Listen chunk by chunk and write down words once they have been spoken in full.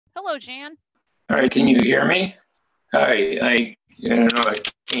Hello, Jan. All right, can you hear me? Hi, I don't know, I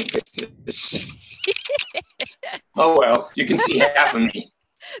can't get this. Oh, well, you can see half of me.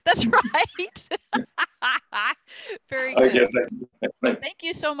 That's right. Very I good. guess Thank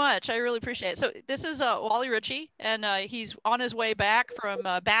you so much. I really appreciate it. So this is Wally Ritchie, and he's on his way back from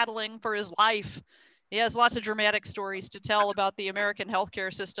battling for his life. He has lots of dramatic stories to tell about the American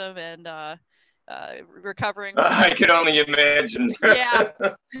healthcare system and recovering from I can only imagine. Yeah.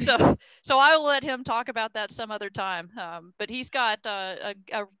 So I will let him talk about that some other time. But he's got a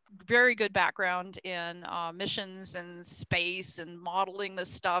very good background in missions and space and modeling this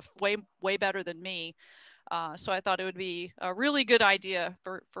stuff way better than me. So I thought it would be a really good idea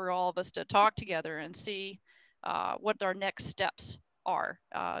for all of us to talk together and see what our next steps are.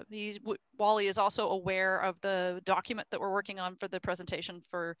 Wally is also aware of the document that we're working on for the presentation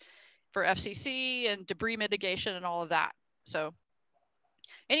for FCC and debris mitigation and all of that. So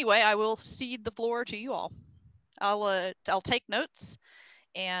anyway, I will cede the floor to you all. I'll take notes,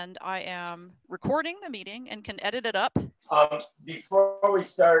 and I am recording the meeting and can edit it up. Before we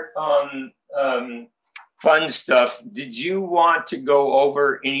start on fun stuff, did you want to go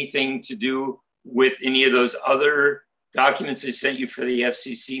over anything to do with any of those other documents I sent you for the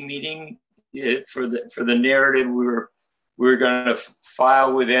FCC meeting? For the narrative we were going to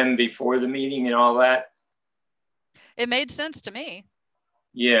file with them before the meeting and all that? It made sense to me.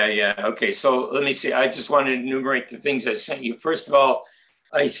 Yeah. Okay, so let me see. I just wanted to enumerate the things I sent you. First of all,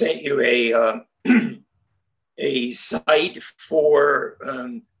 I sent you a site for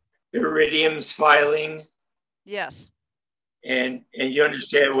Iridium's filing. Yes. And you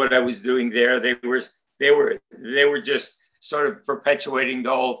understand what I was doing there. They were just sort of perpetuating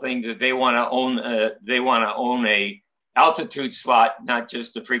the whole thing that they want to own a altitude slot, not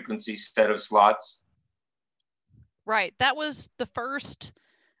just a frequency set of slots. Right. That was the first,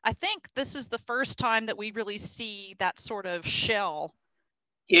 I think this is the first time that we really see that sort of shell.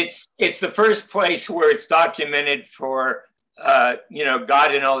 It's the first place where it's documented for God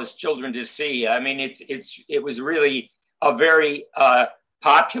and all his children to see. I mean, it was really a very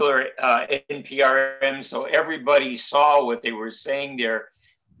popular NPRM, so everybody saw what they were saying there.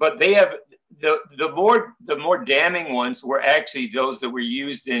 But they have the more damning ones were actually those that were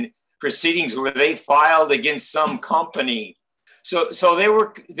used in proceedings where they filed against some company. So they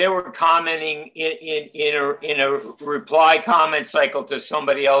were commenting in a reply comment cycle to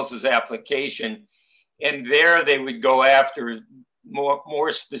somebody else's application, and there they would go after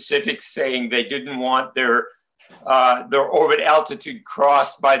more specifics, saying they didn't want their orbit altitude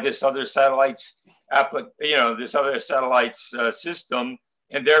crossed by this other satellite's system,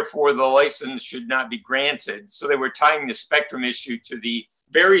 and therefore the license should not be granted. So they were tying the spectrum issue to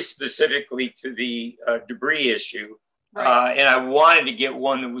very specifically to the debris issue. Right. And I wanted to get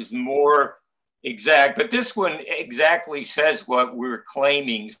one that was more exact, but this one exactly says what we're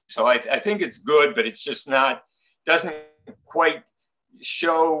claiming. So I think it's good, but it's just doesn't quite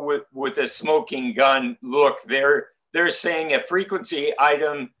show with a smoking gun look. They're saying a frequency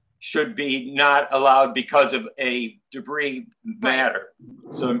item should be not allowed because of a debris matter.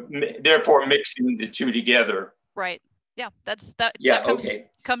 So therefore mixing the two together. Right. Yeah, that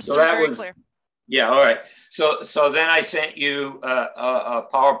comes so through very clear. Yeah, all right. So then I sent you a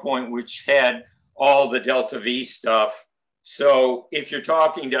PowerPoint which had all the Delta V stuff. So if you're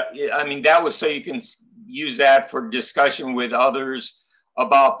talking that was so you can use that for discussion with others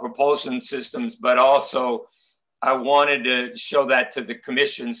about propulsion systems, but also I wanted to show that to the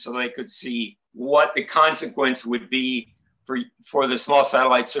commission so they could see what the consequence would be for the small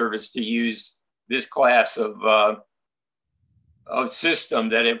satellite service to use this class of system,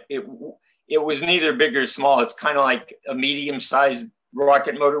 that it was neither big or small. It's kind of like a medium-sized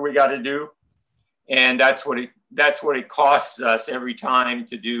rocket motor we got to do, and that's what it costs us every time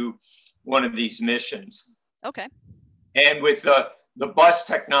to do one of these missions. Okay. And with the bus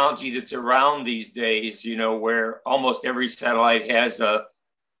technology that's around these days, where almost every satellite has a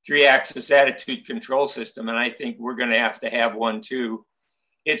 3-axis attitude control system, and I think we're going to have one too.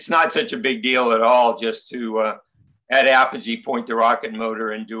 It's not such a big deal at all just to at apogee point the rocket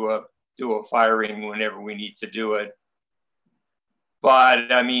motor and do a firing whenever we need to do it.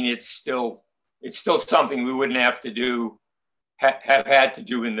 But I mean, it's still something we wouldn't have to have had to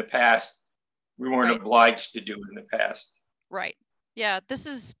do in the past. We weren't obliged to do in the past. Right. Yeah.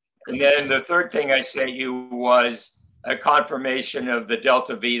 And then the third thing I sent you was a confirmation of the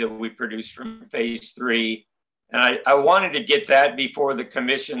Delta V that we produced from phase 3. And I wanted to get that before the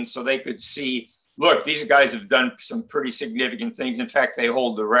commission so they could see, look, these guys have done some pretty significant things. In fact, they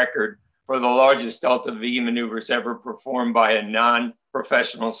hold the record for the largest delta V maneuvers ever performed by a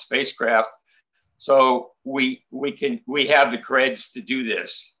non-professional spacecraft. So we have the creds to do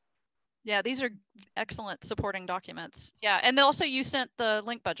this. Yeah, these are excellent supporting documents. Yeah, and also you sent the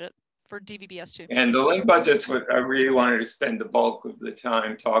link budget for DVBS too. And the link budget's what I really wanted to spend the bulk of the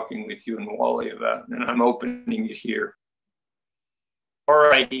time talking with you and Wally about, and I'm opening it here. All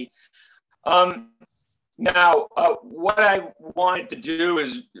righty. Now, what I wanted to do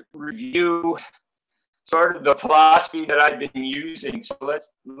is review sort of the philosophy that I've been using. So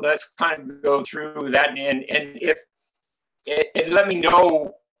let's kind of go through that, and let me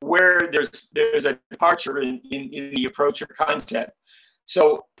know where there's a departure in the approach or concept.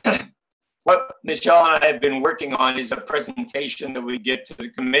 So what Michelle and I have been working on is a presentation that we get to the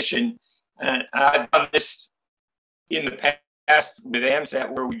commission, and I've done this in the past with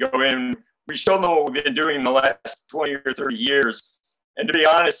AMSAT, where we go in, we show them what we've been doing in the last 20 or 30 years. And to be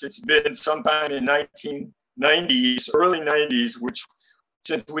honest, it's been sometime in 1990s, early 90s,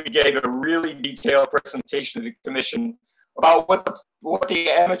 since we gave a really detailed presentation to the commission about what the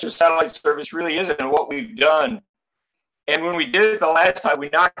amateur satellite service really is and what we've done. And when we did it the last time, we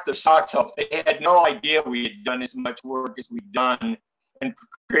knocked their socks off. They had no idea we had done as much work as we've done and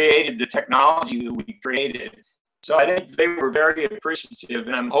created the technology that we created. So I think they were very appreciative,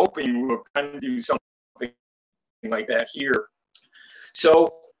 and I'm hoping we'll kind of do something like that here.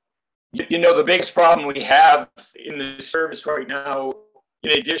 So, you know, the biggest problem we have in the service right now,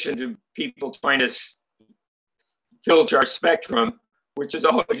 in addition to people trying to filter our spectrum, which is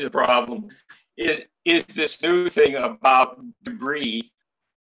always a problem, is this new thing about debris.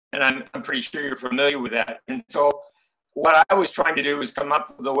 And I'm pretty sure you're familiar with that. And so what I was trying to do was come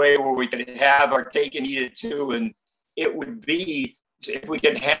up with a way where we could have our cake and eat it too. And it would be if we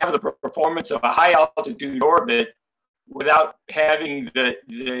can have the performance of a high altitude orbit without having the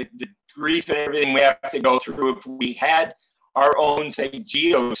grief and everything we have to go through if we had our own, say,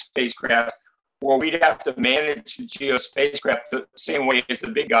 GEO spacecraft, where we'd have to manage the GEO spacecraft the same way as the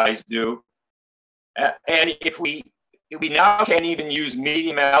big guys do. And if we now can't even use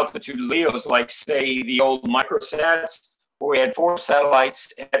medium altitude LEOs, like say the old microsats, where we had 4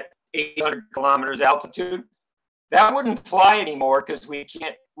 satellites at 800 kilometers altitude, that wouldn't fly anymore because we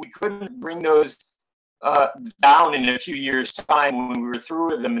couldn't bring those down in a few years' time. When we were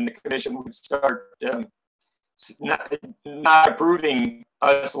through with them, and the commission would start not approving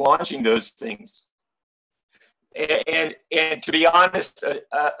us launching those things. And to be honest,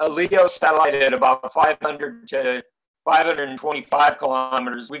 a LEO satellite at about 500 to 525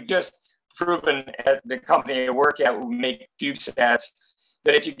 kilometers, we've just proven at the company I work at, we make CubeSats,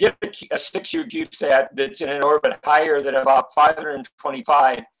 that if you get a 6U CubeSat that's in an orbit higher than about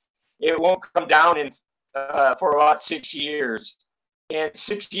 525, it won't come down for about 6 years. And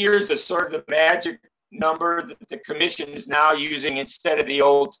 6 years is sort of the magic number that the commission is now using instead of the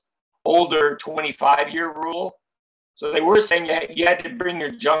older 25-year rule. So they were saying you had to bring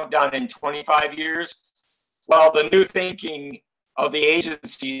your junk down in 25 years. Well, the new thinking of the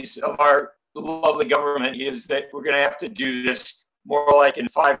agencies of our lovely government is that we're going to have to do this more like in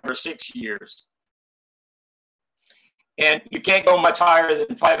 5 or 6 years. And you can't go much higher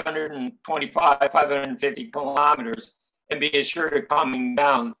than 525, 550 kilometers and be assured of coming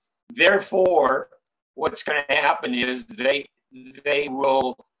down. Therefore, what's going to happen is they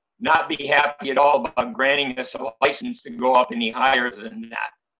will not be happy at all about granting us a license to go up any higher than that.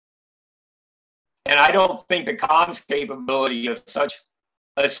 And I don't think the comms capability of such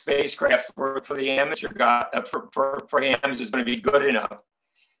a spacecraft for the amateur guy, for hams is going to be good enough.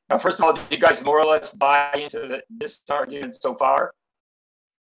 Now, first of all, do you guys more or less buy into this argument so far?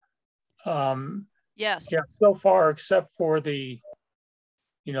 Yes. Yeah, so far, except for the,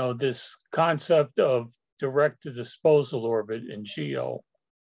 this concept of direct-to-disposal orbit in GEO.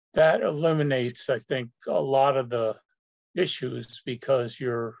 That eliminates, I think, a lot of the issues because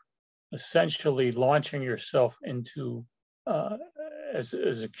you're essentially launching yourself into, as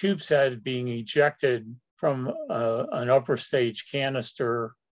a CubeSat being ejected from an upper stage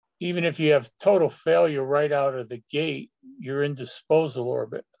canister. Even if you have total failure right out of the gate, you're in disposal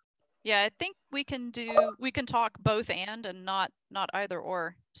orbit. Yeah, I think we can talk both and not either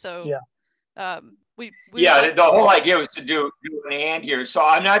or. So yeah. The whole idea was to do an and here. So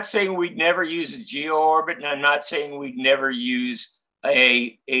I'm not saying we'd never use a GEO orbit, and I'm not saying we'd never use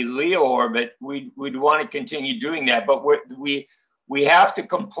a LEO orbit. We'd want to continue doing that, but we have to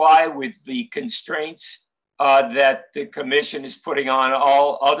comply with the constraints that the commission is putting on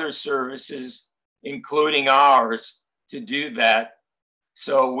all other services, including ours, to do that.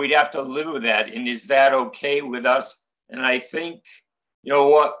 So we'd have to live with that. And is that okay with us? And I think you know,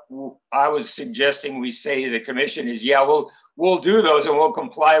 what I was suggesting we say to the commission is, yeah, we'll do those and we'll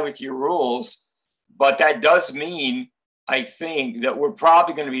comply with your rules. But that does mean, I think, that we're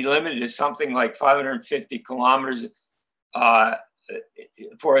probably going to be limited to something like 550 kilometers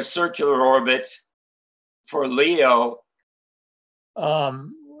for a circular orbit for LEO.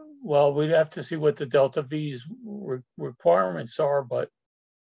 Well, we'd have to see what the Delta V's requirements are, but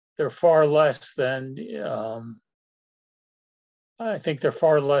they're far less than, I think they're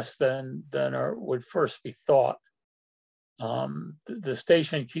far less than would first be thought. The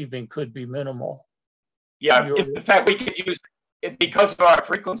station keeping could be minimal. Yeah, in fact, we could use, because of our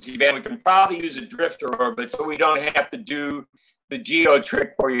frequency band, we can probably use a drifter orbit, so we don't have to do the geo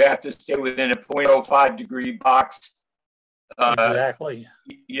trick where you have to stay within a 0.05 degree box. Exactly.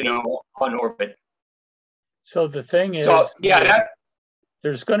 You know, on orbit. So the thing is, yeah,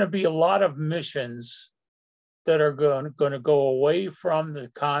 there's going to be a lot of missions that are going to go away from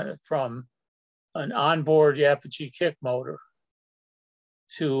from an onboard Apogee kick motor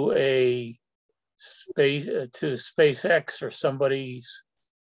to a SpaceX or somebody's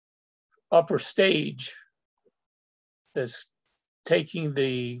upper stage that's taking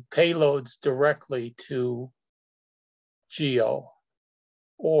the payloads directly to GEO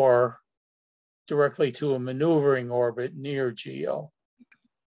or directly to a maneuvering orbit near GEO.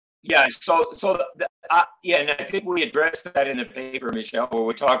 Yeah, yeah, and I think we addressed that in the paper, Michelle, where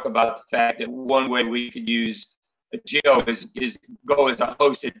we talk about the fact that one way we could use a GEO is go as a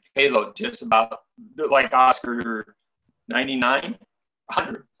hosted payload, just about like Oscar 99,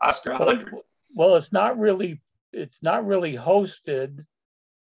 100, Oscar 100. Well, it's not really hosted.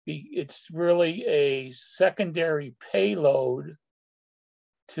 It's really a secondary payload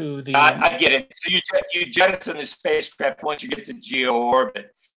to the. I get it. So you jettison the spacecraft once you get to GEO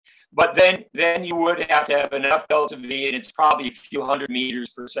orbit, but then you would have to have enough delta V, and it's probably a few hundred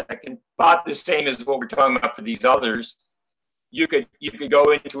meters per second, about the same as what we're talking about for these others. You could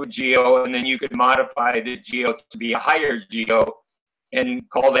go into a GEO, and then you could modify the GEO to be a higher GEO, and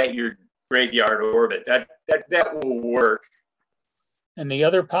call that your graveyard orbit. That will work. And the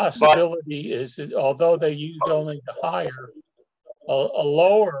other possibility is that although they use only the higher, a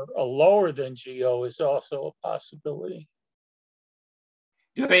lower than GEO is also a possibility.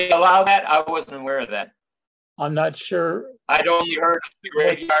 Do they allow that? I wasn't aware of that. I'm not sure. I'd only heard of the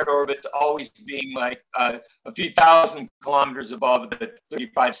graveyard orbits always being like a few thousand kilometers above the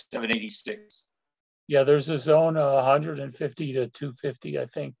 35,786. Yeah, there's a zone 150 to 250, I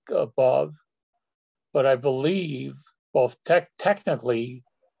think, above. But I believe, well, technically,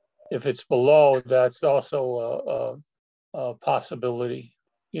 if it's below, that's also a possibility.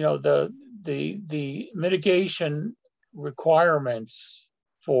 You know, the mitigation requirements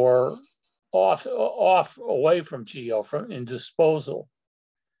for off away from GEO in disposal,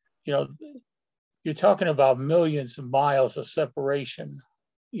 you know, you're talking about millions of miles of separation,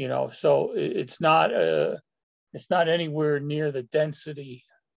 you know, so it's not anywhere near the density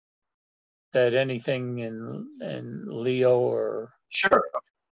that anything in LEO or. Sure,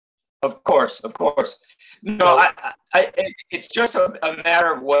 of course. No, it's just a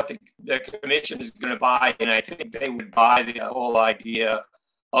matter of what the commission is going to buy, and I think they would buy the whole idea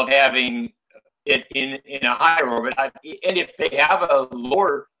of having it in a higher orbit. And if they have a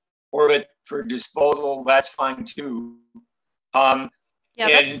lower orbit for disposal, that's fine too.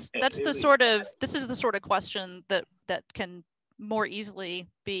 Yeah, this is the sort of question that can more easily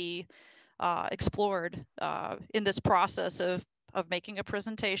be explored in this process of making a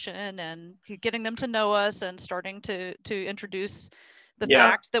presentation and getting them to know us and starting to introduce the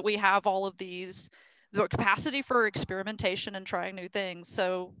fact that we have all of these, the capacity for experimentation and trying new things.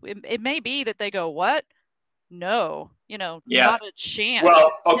 So it may be that they go, what? No, you know, not a chance.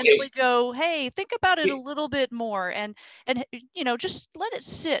 Well, okay. And we go, hey, think about it a little bit more, and you know, just let it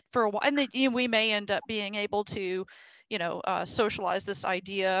sit for a while, and then, you know, we may end up being able to, you know, socialize this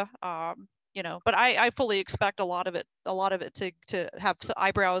idea. You know, but I fully expect a lot of it to have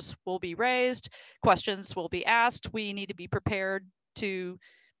eyebrows will be raised, questions will be asked. We need to be prepared to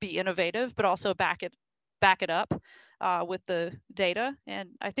be innovative, but also back it up with the data.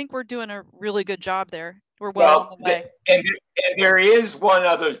 And I think we're doing a really good job there. We're well on the way. And there is one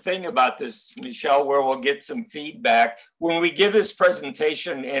other thing about this, Michelle, where we'll get some feedback when we give this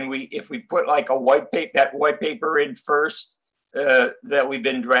presentation, and if we put like a white paper in first that we've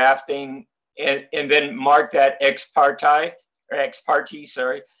been drafting. And then mark that ex parte,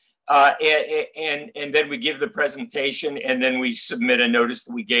 sorry, and then we give the presentation, and then we submit a notice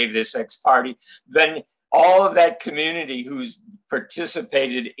that we gave this ex parte. Then all of that community who's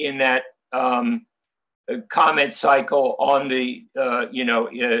participated in that comment cycle on the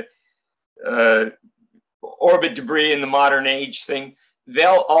orbit debris in the modern age thing.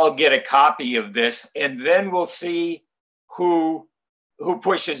 They'll all get a copy of this, and then we'll see who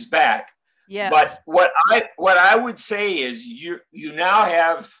pushes back. Yes. But what I would say is you now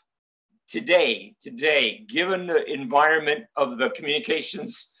have today, given the environment of the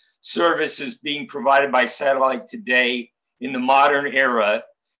communications services being provided by satellite today in the modern era,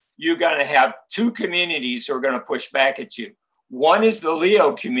 you're going to have two communities who are going to push back at you. One is the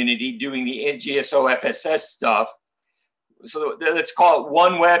LEO community doing the NGSO FSS stuff. So let's call it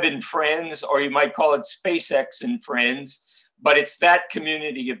OneWeb and Friends, or you might call it SpaceX and Friends, but it's that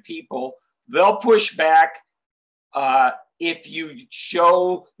community of people. They'll push back if you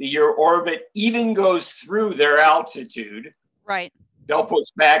show that your orbit even goes through their altitude. Right. They'll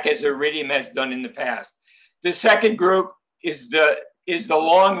push back, as Iridium has done in the past. The second group is the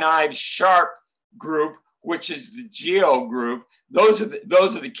long knife sharp group, which is the GEO group. Those are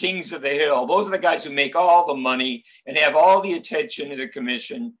the kings of the hill. Those are the guys who make all the money and have all the attention of the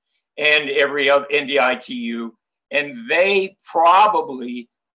commission and the ITU, and they probably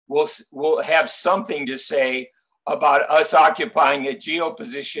will have something to say about us occupying a GEO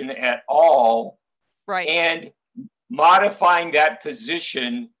position at all, right, and modifying that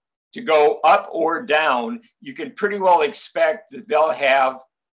position to go up or down. You can pretty well expect that they'll have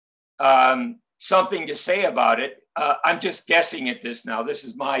something to say about it. I'm just guessing at this now. This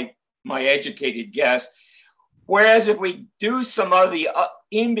is my educated guess. Whereas if we do some of the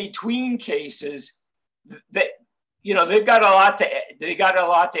in-between cases, that they've got a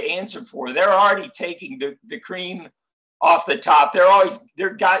lot to answer for. They're already taking the cream off the top.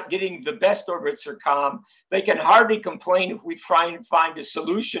 They're getting the best orbits for comm. They can hardly complain if we try and find a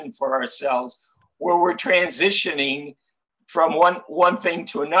solution for ourselves where we're transitioning from one thing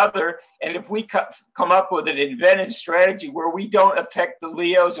to another. And if we come up with an inventive strategy where we don't affect the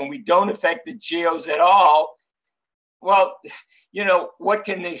LEOs and we don't affect the GEOs at all, well, what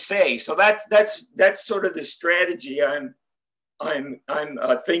can they say? So that's sort of the strategy I'm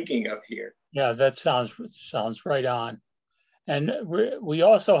thinking of here. Yeah, that sounds right on. And we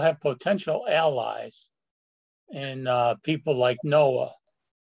also have potential allies in people like NOAA,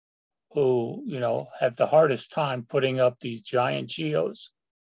 who have the hardest time putting up these giant GEOs.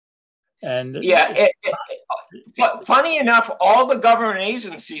 And yeah, funny enough, all the government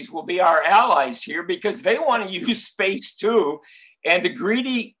agencies will be our allies here because they want to use space too. And the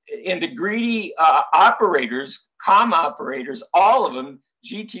greedy operators, comm operators, all of them,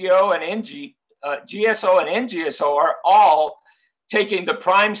 GTO and GSO and NGSO, are all taking the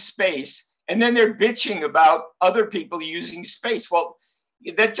prime space, and then they're bitching about other people using space. Well,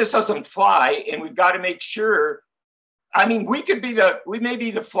 that just doesn't fly, and we've got to make sure. I mean, we may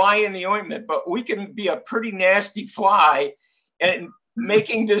be the fly in the ointment, but we can be a pretty nasty fly, and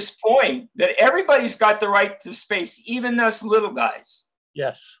making this point that everybody's got the right to space, even us little guys.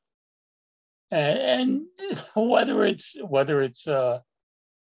 Yes, and whether it's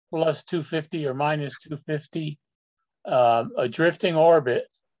plus 250 or minus 250, a drifting orbit,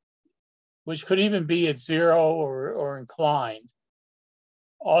 which could even be at zero or inclined,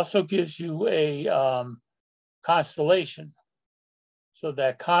 also gives you a constellation. So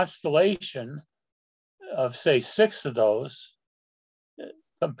that constellation of, say, 6 of those,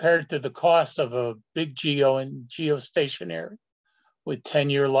 compared to the cost of a big GEO and geostationary with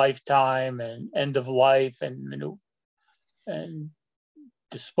 10-year lifetime and end of life and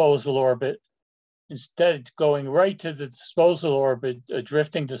disposal orbit, instead going right to the disposal orbit, a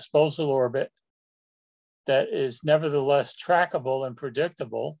drifting disposal orbit that is nevertheless trackable and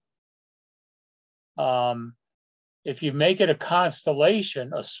predictable. If you make it a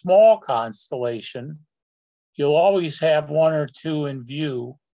constellation, a small constellation, you'll always have 1 or 2 in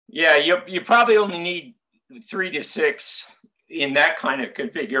view. Yeah, you probably only need 3 to 6 in that kind of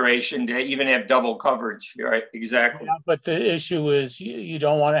configuration to even have double coverage, right? Exactly. Yeah, but the issue is you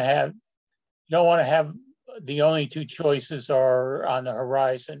don't want to have the only 2 choices are on the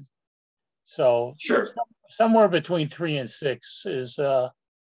horizon. So sure, somewhere between 3 and 6 is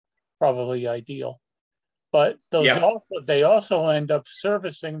probably ideal. But they also end up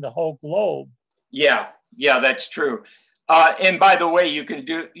servicing the whole globe. Yeah, that's true. And by the way, you can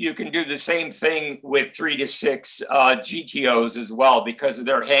do the same thing with 3 to 6 GTOs as well, because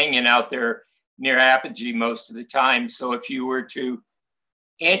they're hanging out there near apogee most of the time. So if you were to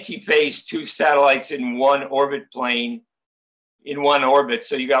antiphase 2 satellites in one orbit plane, in one orbit,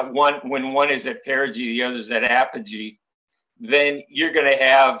 so you got one when one is at perigee, the other's at apogee, then you're going to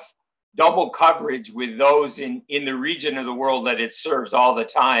have double coverage with those in the region of the world that it serves all the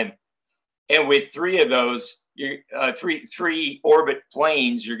time. And with three of those, three orbit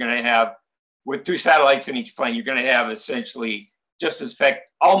planes, you're going to have, with 2 satellites in each plane, you're going to have essentially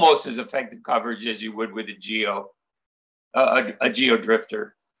almost as effective coverage as you would with a geo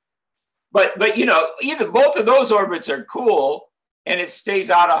drifter. But either both of those orbits are cool, and it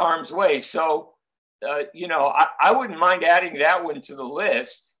stays out of harm's way. So I wouldn't mind adding that one to the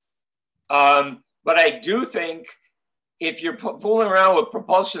list. But I do think if you're fooling around with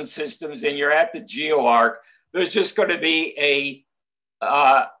propulsion systems and you're at the GeoArc, there's just going to be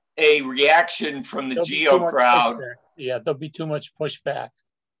a reaction from the geo crowd. Yeah, there'll be too much pushback.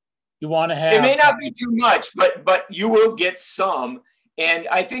 You want to have. It may not be too much, but you will get some, and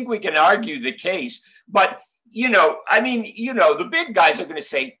I think we can argue the case. But the big guys are going to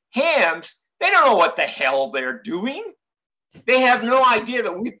say, hams. They don't know what the hell they're doing. They have no idea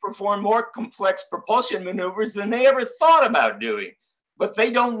that we perform more complex propulsion maneuvers than they ever thought about doing. But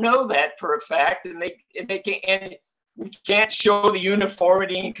they don't know that for a fact, and we can't show the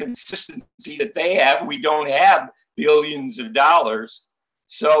uniformity and consistency that they have. We don't have billions of dollars.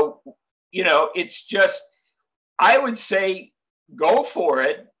 So, it's just, I would say, go for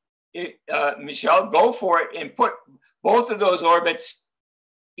it, Michelle, go for it and put both of those orbits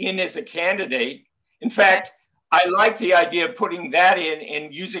in as a candidate. In fact, I like the idea of putting that in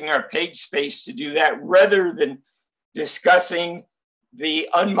and using our page space to do that rather than discussing the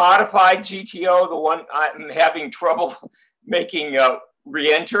unmodified GTO, the one I'm having trouble making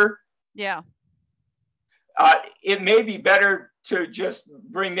re-enter. Yeah. It may be better to just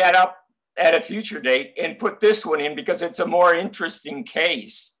bring that up at a future date and put this one in because it's a more interesting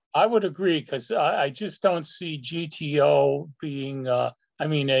case. I would agree because I just don't see GTO being,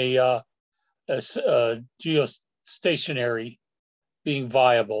 geostationary being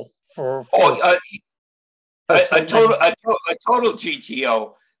viable for a total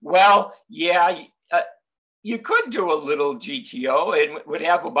GTO. Well, yeah, you could do a little GTO and would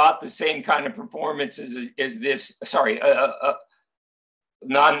have about the same kind of performance as this. Sorry,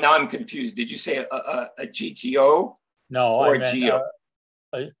 now I'm confused. Did you say a GTO? No, or I meant Geo?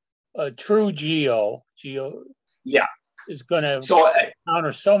 A true Geo. Yeah. Is going to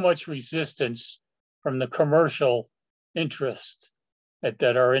encounter so much resistance from the commercial interests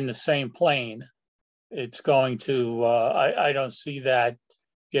that are in the same plane. It's going to, I don't see that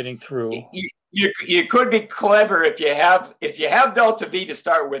getting through. You could be clever if you have delta V to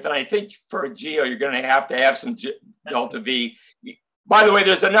start with, and I think for a Geo you're going to have some delta V. By the way,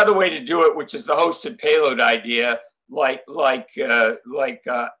 there's another way to do it, which is the hosted payload idea, like MSAT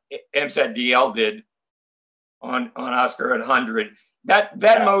DL did on Oscar 100. That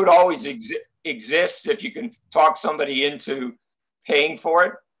mode always exists if you can talk somebody into paying for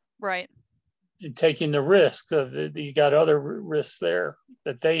it. Right. And taking the risk of you got other risks there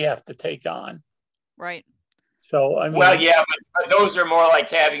that they have to take on. Right. So I mean, well, yeah, but those are more like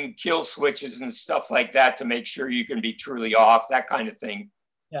having kill switches and stuff like that to make sure you can be truly off, that kind of thing.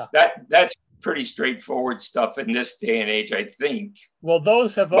 Yeah. That's pretty straightforward stuff in this day and age, I think. Well,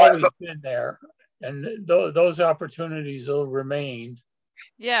 those have always been there, and those opportunities will remain.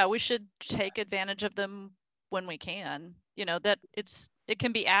 Yeah, we should take advantage of them when we can. That it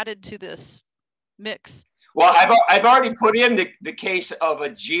can be added to this mix. Well, I've already put in the case of a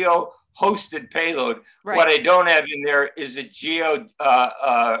geo hosted payload. Right. What I don't have in there is a geo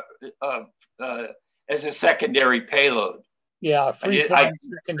as a secondary payload. Yeah, free flying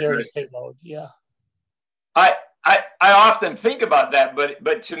secondary payload. Yeah. I often think about that,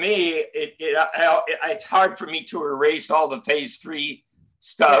 but to me, it's hard for me to erase all the phase 3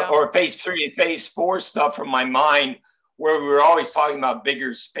 stuff or phase 3 and phase 4 stuff from my mind, where we were always talking about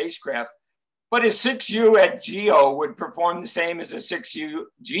bigger spacecraft. But a 6U at GEO would perform the same as a 6U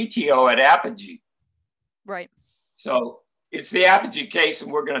GTO at Apogee. Right. So it's the Apogee case, and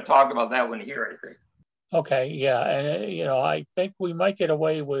we're going to talk about that one here, I think. Okay, yeah, and I think we might get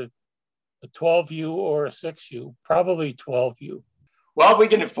away with a 12U or a 6U, probably 12U. Well, if we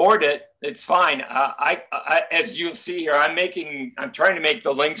can afford it, it's fine. I as you'll see here, I'm trying to make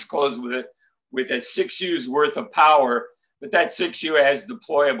the links close with a 6U's worth of power, but that 6U has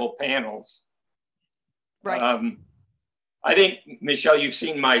deployable panels. Right. I think, Michelle, you've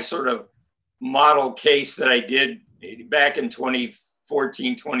seen my sort of model case that I did back in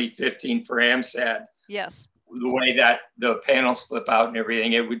 2014, 2015 for AMSAT. Yes. The way that the panels flip out and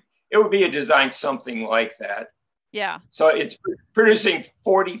everything, it would be a design something like that. Yeah. So it's producing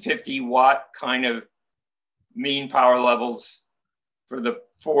 40, 50 watt kind of mean power levels for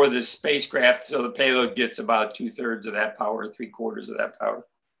the spacecraft. So the payload gets about 2/3 of that power, 3/4 of that power.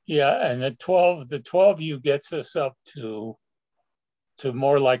 Yeah, and the 12U gets us up to to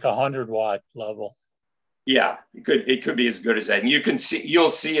more like 100-watt level. Yeah, it could be as good as that. And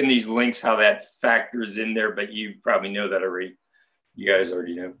you'll see in these links how that factors in there, but you probably know that already. You guys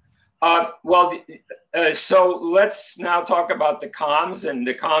already know. So let's now talk about the comms, and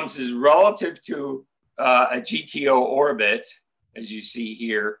the comms is relative to a GTO orbit, as you see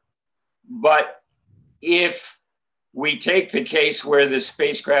here. But if we take the case where the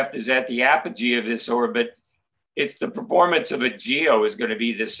spacecraft is at the apogee of this orbit, it's the performance of a GEO is going to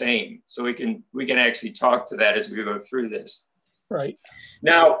be the same. So we can actually talk to that as we go through this. Right.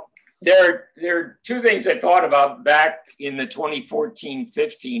 Now, there are two things I thought about back in the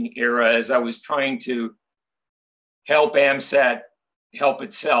 2014-15 era as I was trying to help AMSAT help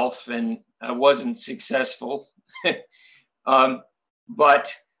itself, and I wasn't successful.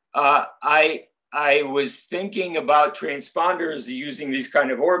 But I was thinking about transponders using these kind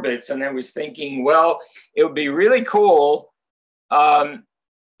of orbits, and I was thinking, well, it would be really cool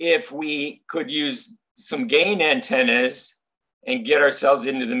if we could use some gain antennas and get ourselves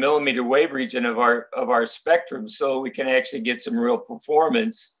into the millimeter wave region of our spectrum, so we can actually get some real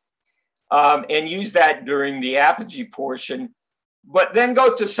performance, and use that during the apogee portion. But then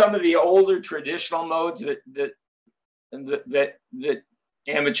go to some of the older traditional modes that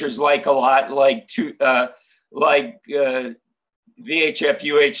amateurs like a lot, like VHF,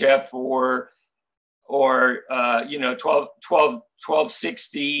 UHF, or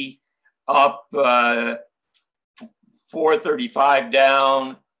 1260 up, 435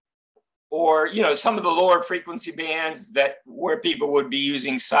 down, or some of the lower frequency bands where people would be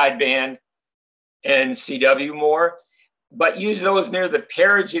using sideband and CW more. But use those near the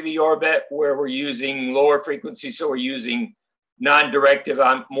perigee of the orbit where we're using lower frequency, so we're using non-directive,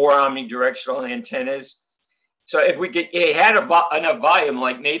 more omnidirectional antennas. So if it had enough volume,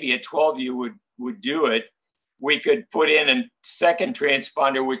 like maybe a 12U would do it, we could put in a second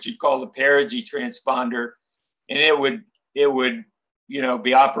transponder, which you'd call the perigee transponder, and it would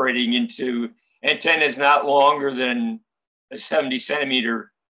be operating into antennas not longer than a 70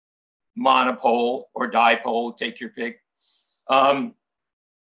 centimeter monopole or dipole, take your pick. I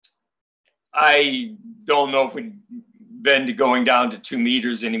don't know if we'd been going down to 2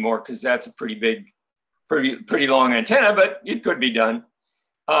 meters anymore, because that's a pretty long antenna, but it could be done.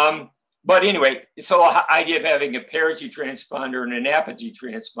 But anyway, so the idea of having a perigee transponder and an apogee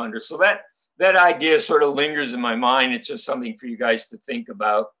transponder. So that idea sort of lingers in my mind. It's just something for you guys to think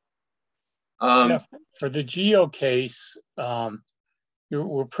about. For the GEO case,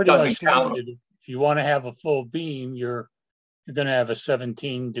 we're pretty much limited. If you want to have a full beam, you're going to have a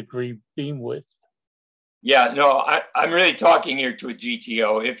 17-degree beam width. Yeah, no, I'm really talking here to a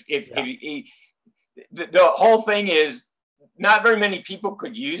GTO. The whole thing is, not very many people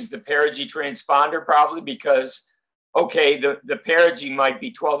could use the perigee transponder, probably because, okay, the perigee might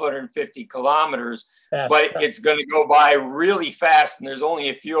be 1,250 kilometers, but it's going to go by really fast, and there's only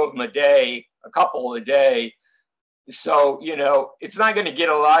a few of them a day, a couple a day. So, it's not going to get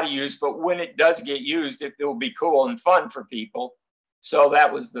a lot of use, but when it does get used, it will be cool and fun for people. So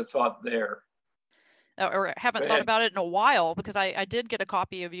that was the thought there. Or haven't thought about it in a while, because I did get a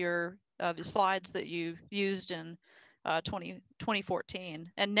copy of the slides that you used in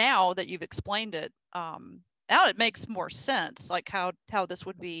 2014, and now that you've explained it, now it makes more sense, like how this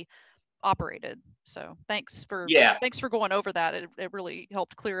would be operated. So thanks for going over that. It really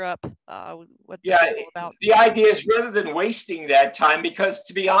helped clear up what this is all about. The idea is, rather than wasting that time, because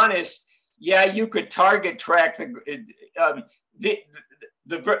to be honest, you could target track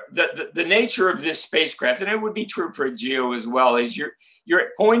the nature of this spacecraft, and it would be true for a GEO as well, is you're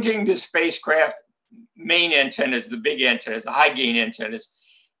pointing the spacecraft main antennas, the big antennas, the high gain antennas,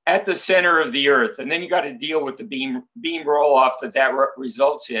 at the center of the Earth, and then you got to deal with the beam roll off that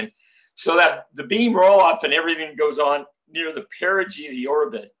results in. So that the beam roll off and everything that goes on near the perigee of the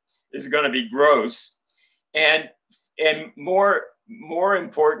orbit is going to be gross, and more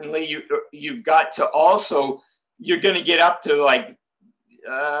importantly, you've got to also, you're going to get up to like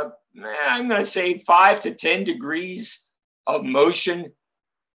I'm going to say 5 to 10 degrees of motion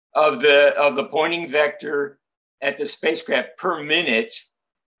of the pointing vector at the spacecraft per minute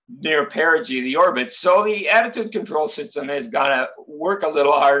near perigee of the orbit. So the attitude control system has got to work a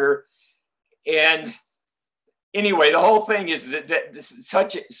little harder. And anyway, the whole thing is that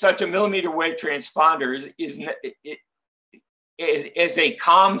such a millimeter wave transponder is a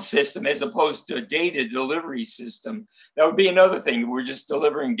comm system as opposed to a data delivery system. That would be another thing. We're just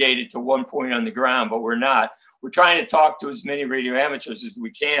delivering data to one point on the ground, but we're not. We're trying to talk to as many radio amateurs as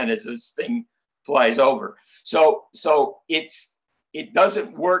we can as this thing flies over. So it's it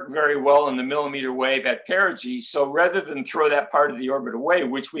doesn't work very well in the millimeter wave at perigee. So rather than throw that part of the orbit away,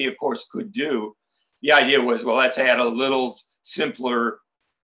 which we of course could do, the idea was, well, let's add a little simpler,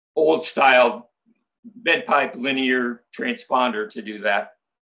 old style bent pipe linear transponder to do that.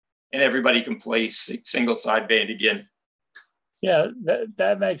 And everybody can play single sideband again. Yeah,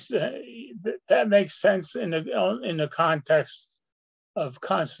 that makes sense in the context of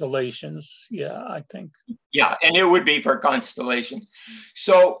constellations. Yeah, I think. Yeah, and it would be for constellations.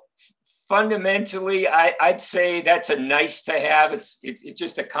 So fundamentally, I'd say that's a nice to have. It's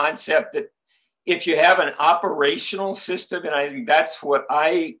just a concept that if you have an operational system, and I think that's what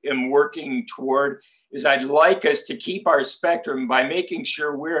I am working toward, is I'd like us to keep our spectrum by making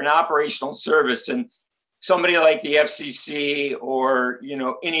sure we're an operational service, and somebody like the FCC or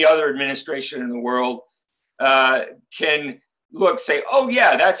any other administration in the world can look, say, oh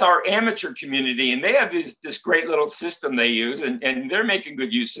yeah, that's our amateur community, and they have this great little system they use, and they're making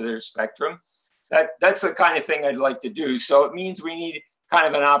good use of their spectrum. That's the kind of thing I'd like to do. So it means we need kind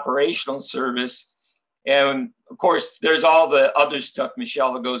of an operational service. And of course, there's all the other stuff,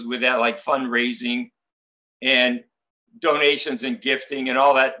 Michelle, that goes with that, like fundraising and donations and gifting and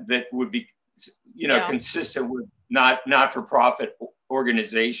all that would be, consistent with not-for-profit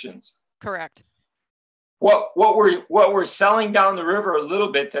organizations. Correct. What we're selling down the river a little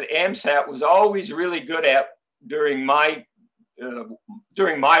bit that AMSAT was always really good at during my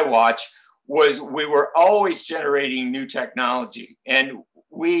watch was we were always generating new technology, and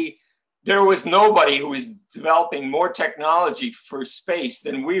there was nobody who was developing more technology for space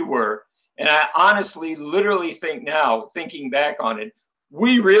than we were. And I honestly, literally think now, thinking back on it,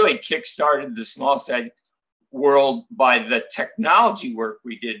 we really kickstarted the small sat world by the technology work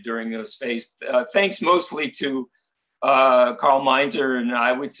we did during those phases. Thanks mostly to Carl Meinzer, and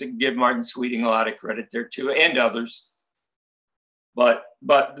I would give Martin Sweeting a lot of credit there too, and others. But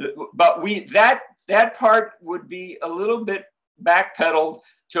that part would be a little bit backpedaled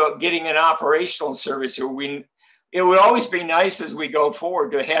to getting an operational service here. It would always be nice as we go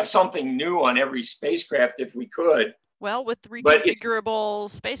forward to have something new on every spacecraft if we could. Well, with reconfigurable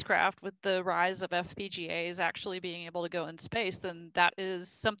spacecraft, with the rise of FPGAs actually being able to go in space, then that is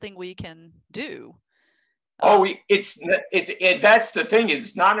something we can do. That's the thing, is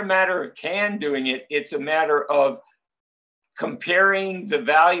it's not a matter of doing it. It's a matter of comparing the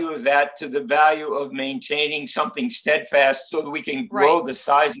value of that to the value of maintaining something steadfast so that we can grow the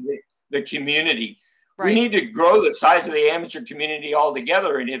size of the community. Right. We need to grow the size of the amateur community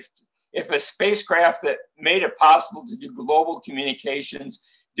altogether. And if a spacecraft that made it possible to do global communications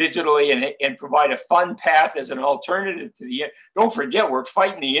digitally and provide a fun path as an alternative to don't forget, we're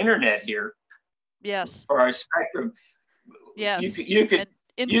fighting the internet here. Yes. For our spectrum. Yes. You could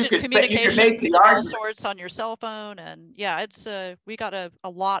instant communications of all sorts on your cell phone, and it's we got a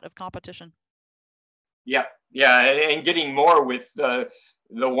lot of competition. Yeah, and getting more with the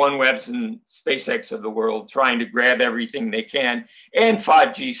OneWebs and SpaceX of the world, trying to grab everything they can, and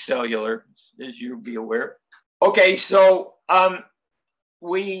 5G cellular, as you'll be aware. Okay, so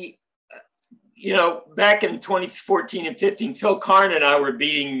we, back in 2014 and 15, Phil Karn and I were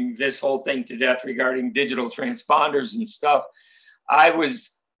beating this whole thing to death regarding digital transponders and stuff. I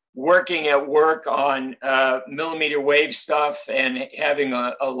was working on millimeter wave stuff and having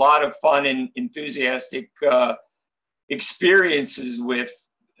a lot of fun and enthusiastic experiences with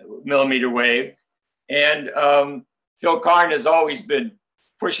millimeter wave. And Phil Karn has always been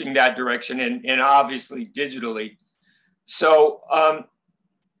pushing that direction, and obviously digitally. So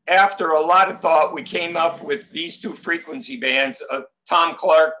after a lot of thought, we came up with these two frequency bands. Tom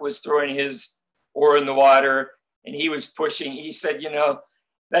Clark was throwing his oar in the water, and he was pushing. He said,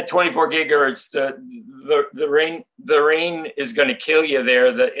 that 24 gigahertz, the rain is going to kill you there,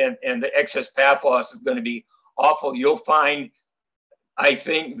 and the excess path loss is going to be awful. You'll find, I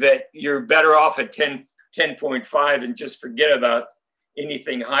think, that you're better off at 10.5 and just forget about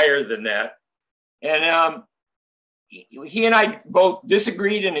anything higher than that. And he and I both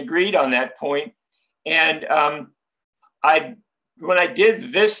disagreed and agreed on that point. And when I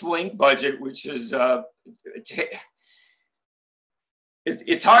did this link budget, which is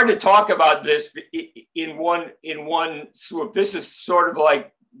it's hard to talk about this in one swoop. This is sort of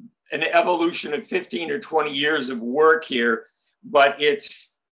like an evolution of 15 or 20 years of work here, but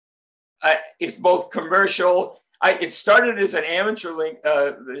it's both commercial. It started as an amateur link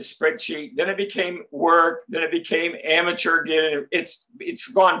spreadsheet, then it became work, then it became amateur again. It's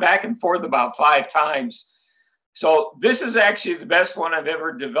gone back and forth about 5 times. So this is actually the best one I've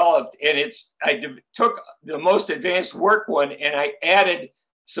ever developed, and I took the most advanced work one and I added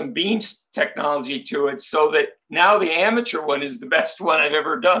some beams technology to it, so that now the amateur one is the best one I've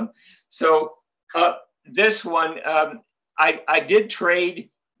ever done. So this one, I did trade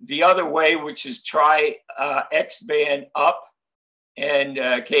the other way, which is try X band up and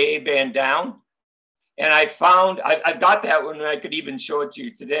Ka band down. And I found, I've got that one, and I could even show it to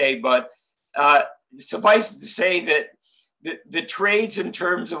you today, but suffice it to say that the trades in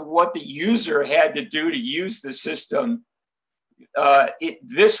terms of what the user had to do to use the system,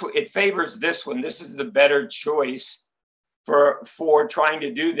 it favors this one. This is the better choice for trying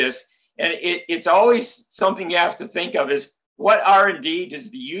to do this. And it's always something you have to think of is, what R&D does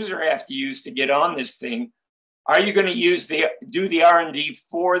the user have to use to get on this thing? Are you going to do the R&D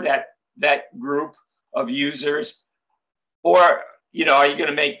for that group of users, or are you going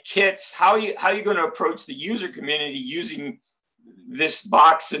to make kits? How are you going to approach the user community using this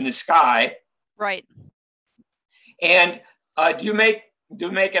box in the sky? Right. And do you make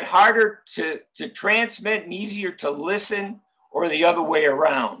it harder to transmit and easier to listen, or the other way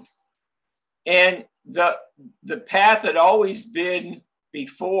around? And the path had always been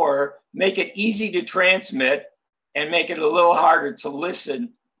before, make it easy to transmit and make it a little harder to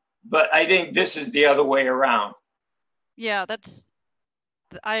listen. But I think this is the other way around. Yeah,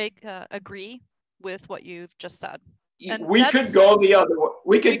 I agree with what you've just said. And we could go the other way.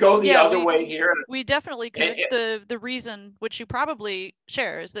 We could go the other way here. We definitely could. The reason, which you probably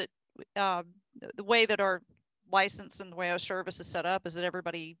share, is that the way that our license and the way our service is set up is that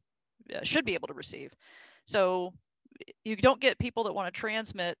everybody should be able to receive. So you don't get people that want to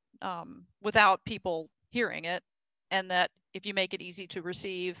transmit without people hearing it, and that if you make it easy to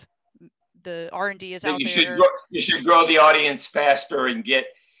receive, the R&D is out there. You should grow the audience faster and get,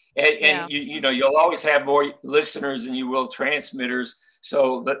 and you'll always have more listeners than you will transmitters.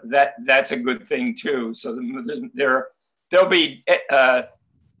 So that's a good thing too. So there'll be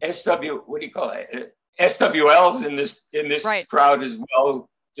SWLs in this right. crowd as well.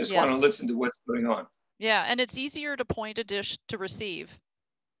 Just yes. want to listen to what's going on. Yeah, and it's easier to point a dish to receive,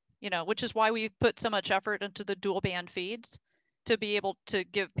 which is why we've put so much effort into the dual band feeds, to be able to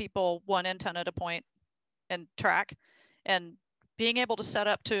give people one antenna to point and track, and being able to set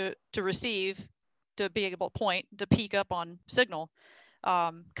up to receive, to be able to point, to peak up on signal,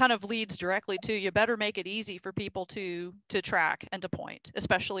 kind of leads directly to, you better make it easy for people to track and to point,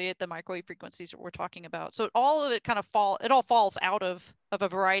 especially at the microwave frequencies that we're talking about. So all of it kind of falls out of a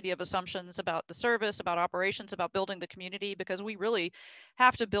variety of assumptions about the service, about operations, about building the community, because we really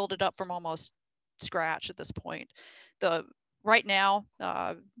have to build it up from almost scratch at this point. Right now,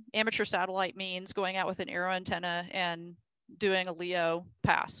 amateur satellite means going out with an aero antenna and doing a LEO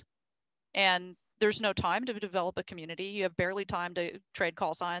pass. And there's no time to develop a community. You have barely time to trade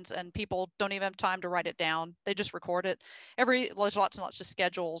call signs, and people don't even have time to write it down. They just record it. There's lots and lots of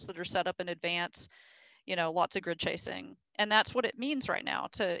schedules that are set up in advance, lots of grid chasing. And that's what it means right now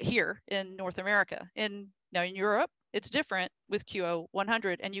here in North America. Now in Europe, it's different with QO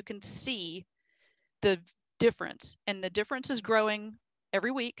 100, and you can see the difference, and the difference is growing every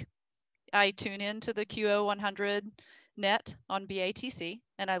week. I tune into the QO 100 net on BATC,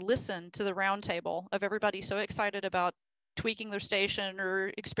 and I listen to the roundtable of everybody so excited about tweaking their station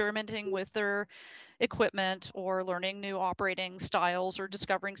or experimenting with their equipment or learning new operating styles or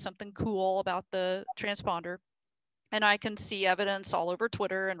discovering something cool about the transponder. And I can see evidence all over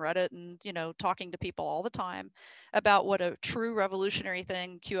Twitter and Reddit and, talking to people all the time about what a true revolutionary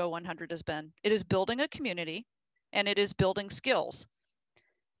thing QO 100 has been. It is building a community, and it is building skills.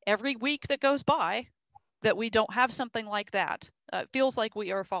 Every week that goes by that we don't have something like that, it feels like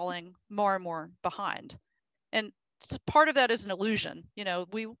we are falling more and more behind. And part of that is an illusion.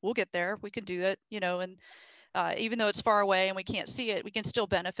 We'll get there. We can do it, and even though it's far away and we can't see it, we can still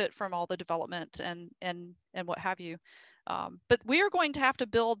benefit from all the development and what have you. But we are going to have to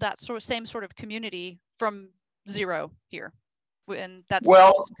build that same sort of community from zero here, and that's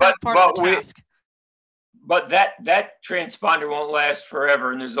part of the task. But that transponder won't last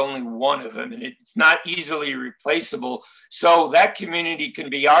forever, and there's only one of them, and it's not easily replaceable. So that community can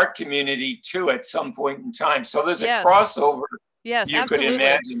be our community too at some point in time. So there's a crossover. Yes, you absolutely. could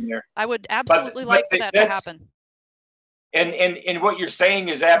imagine there. I would absolutely like for that to happen. And what you're saying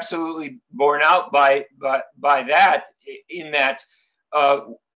is absolutely borne out by that, in that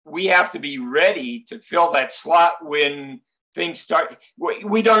we have to be ready to fill that slot when things start.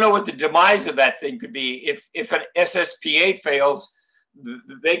 We don't know what the demise of that thing could be. If an SSPA fails,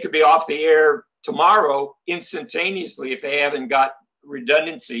 they could be off the air tomorrow instantaneously if they haven't got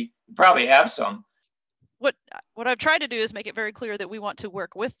redundancy. You probably have some. What I've tried to do is make it very clear that we want to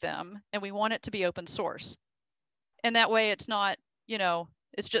work with them, and we want it to be open source. And that way it's not,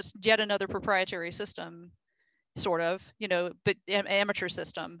 It's just yet another proprietary system, sort of, but amateur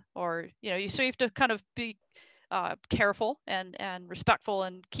system, or, so you have to kind of be careful and respectful,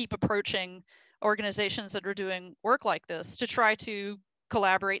 and keep approaching organizations that are doing work like this to try to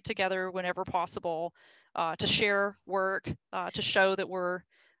collaborate together whenever possible, to share work, to show that we're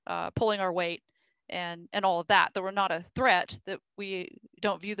pulling our weight, and all of that we're not a threat, that we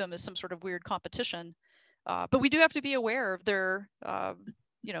don't view them as some sort of weird competition. But we do have to be aware of their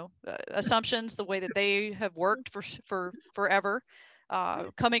assumptions, the way that they have worked for forever.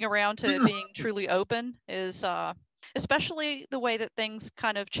 Coming around to being truly open is, especially the way that things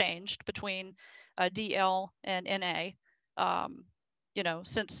kind of changed between DL and NA.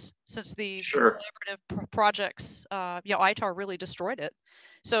 Since these Sure. collaborative projects, ITAR really destroyed it.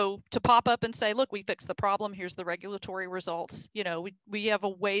 So to pop up and say, look, we fixed the problem, here's the regulatory results, we have a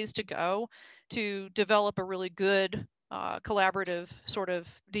ways to go to develop a really good collaborative sort of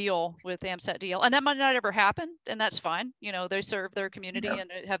deal with AMSAT DL. And that might not ever happen, and that's fine. They serve their community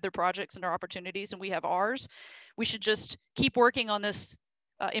and have their projects and their opportunities, and we have ours. We should just keep working on this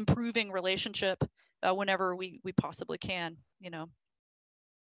improving relationship whenever we possibly can,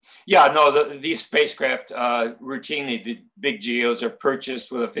 Yeah, no, these spacecraft, routinely, the big GEOs are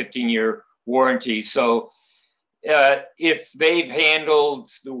purchased with a 15-year warranty. So if they've handled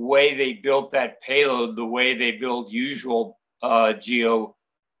the way they built that payload, the way they build usual GEO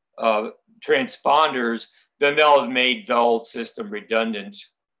transponders, then they'll have made the whole system redundant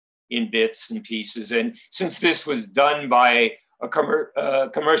in bits and pieces. And since this was done by a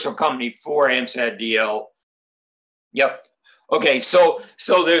commercial company for AMSAT DL, yep. Okay, so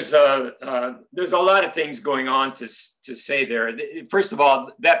there's a lot of things going on to say there. First of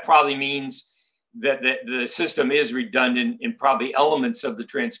all, that probably means that the system is redundant, and probably elements of the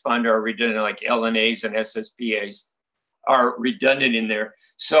transponder are redundant, like LNAs and SSPAs are redundant in there.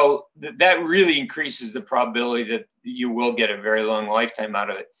 So that really increases the probability that you will get a very long lifetime out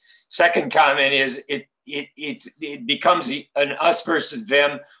of it. Second comment is it becomes an us versus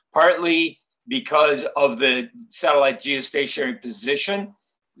them, partly because of the satellite geostationary position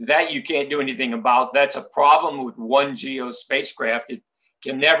that you can't do anything about. That's a problem with one GEO spacecraft. It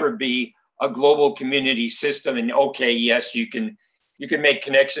can never be a global community system. And okay, yes, you can make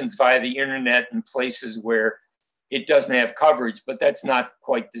connections via the internet in places where it doesn't have coverage, but that's not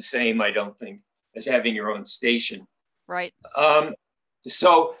quite the same, I don't think, as having your own station. Right.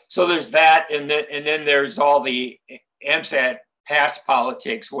 So there's that, and then there's all the AMSAT past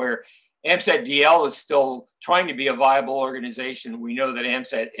politics, where AMSAT DL is still trying to be a viable organization. We know that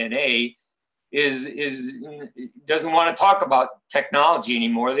AMSAT NA doesn't want to talk about technology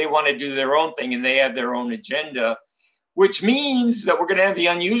anymore. They want to do their own thing, and they have their own agenda, which means that we're going to have the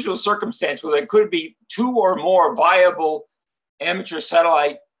unusual circumstance where there could be 2 or more viable amateur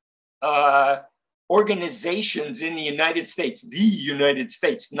satellite organizations in the United States,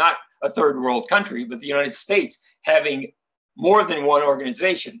 not a third world country, but the United States, having more than one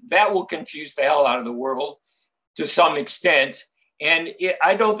organization. That will confuse the hell out of the world to some extent. And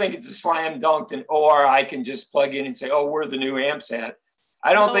I don't think it's a slam dunk that ORI can just plug in and say, oh, we're the new AMSAT.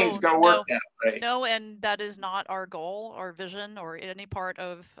 I don't think it's going to work that way. No, and that is not our goal, our vision, or any part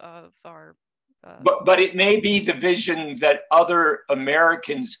of our... But it may be the vision that other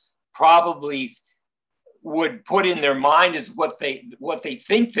Americans probably would put in their mind is what they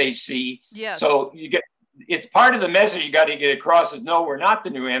think they see. Yes. So it's part of the message you got to get across is, no, we're not the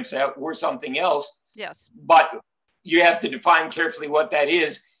new AMSAT, we're something else. Yes. But you have to define carefully what that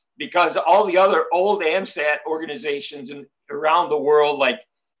is, because all the other old AMSAT organizations around the world, like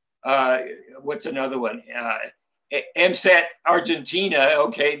what's another one? AMSAT Argentina,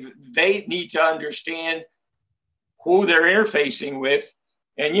 okay, they need to understand who they're interfacing with.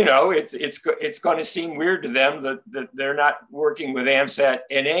 And, it's going to seem weird to them that they're not working with AMSAT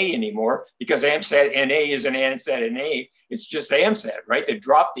NA anymore, because AMSAT NA isn't AMSAT NA. It's just AMSAT, right? They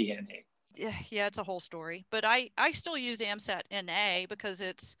dropped the NA. Yeah, it's a whole story. But I still use AMSAT NA because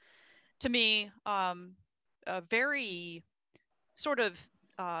it's, to me, a very sort of,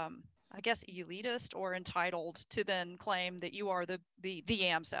 I guess, elitist or entitled to then claim that you are the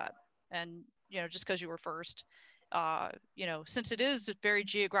AMSAT. And, just because you were first. Since it is very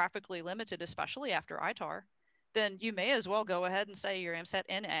geographically limited, especially after ITAR, then you may as well go ahead and say you're AMSAT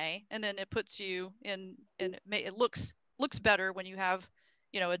NA, and then it puts you in it looks better when you have,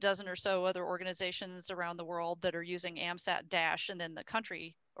 a dozen or so other organizations around the world that are using AMSAT dash and then the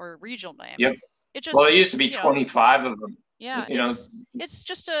country or regional name. Yep. It just, well, there used to be 25 of them. Yeah. It's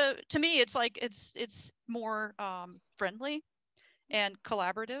just to me, it's like, it's more friendly. and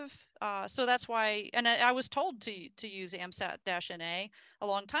collaborative. So that's why, and I was told to use AMSAT-NA a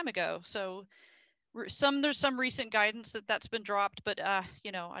long time ago. So there's some recent guidance that's been dropped, but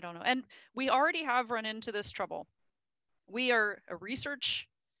you know, I don't know. And we already have run into this trouble. We are a research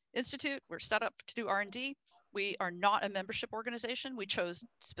institute. We're set up to do R&D. We are not a membership organization. We chose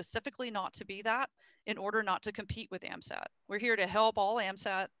specifically not to be that in order not to compete with AMSAT. We're here to help all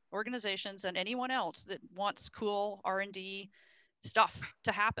AMSAT organizations and anyone else that wants cool R&D stuff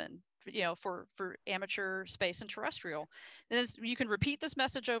to happen, you know, for amateur space and terrestrial. And you can repeat this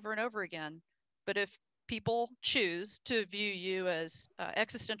message over and over again, but if people choose to view you as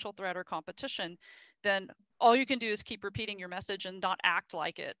existential threat or competition, then all you can do is keep repeating your message and not act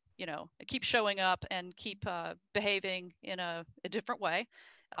like it, you know, keep showing up and keep behaving in a different way.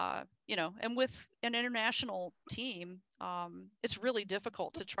 You know, and with an international team, it's really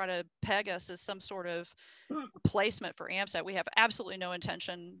difficult to try to peg us as some sort of replacement for AMSAT. We have absolutely no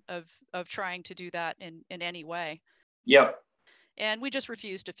intention of trying to do that in any way. Yep. And we just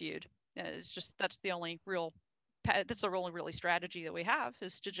refuse to feud. It's just, that's the only really strategy that we have,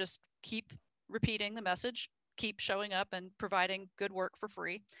 is to just keep repeating the message, keep showing up and providing good work for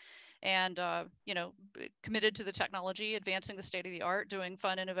free, and you know, committed to the technology, advancing the state of the art, doing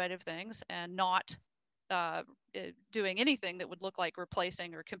fun, innovative things, and not doing anything that would look like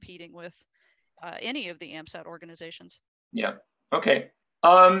replacing or competing with any of the AMSAT organizations. Yeah. Okay.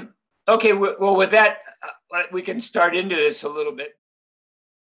 Okay. Well, with that, we can start into this a little bit.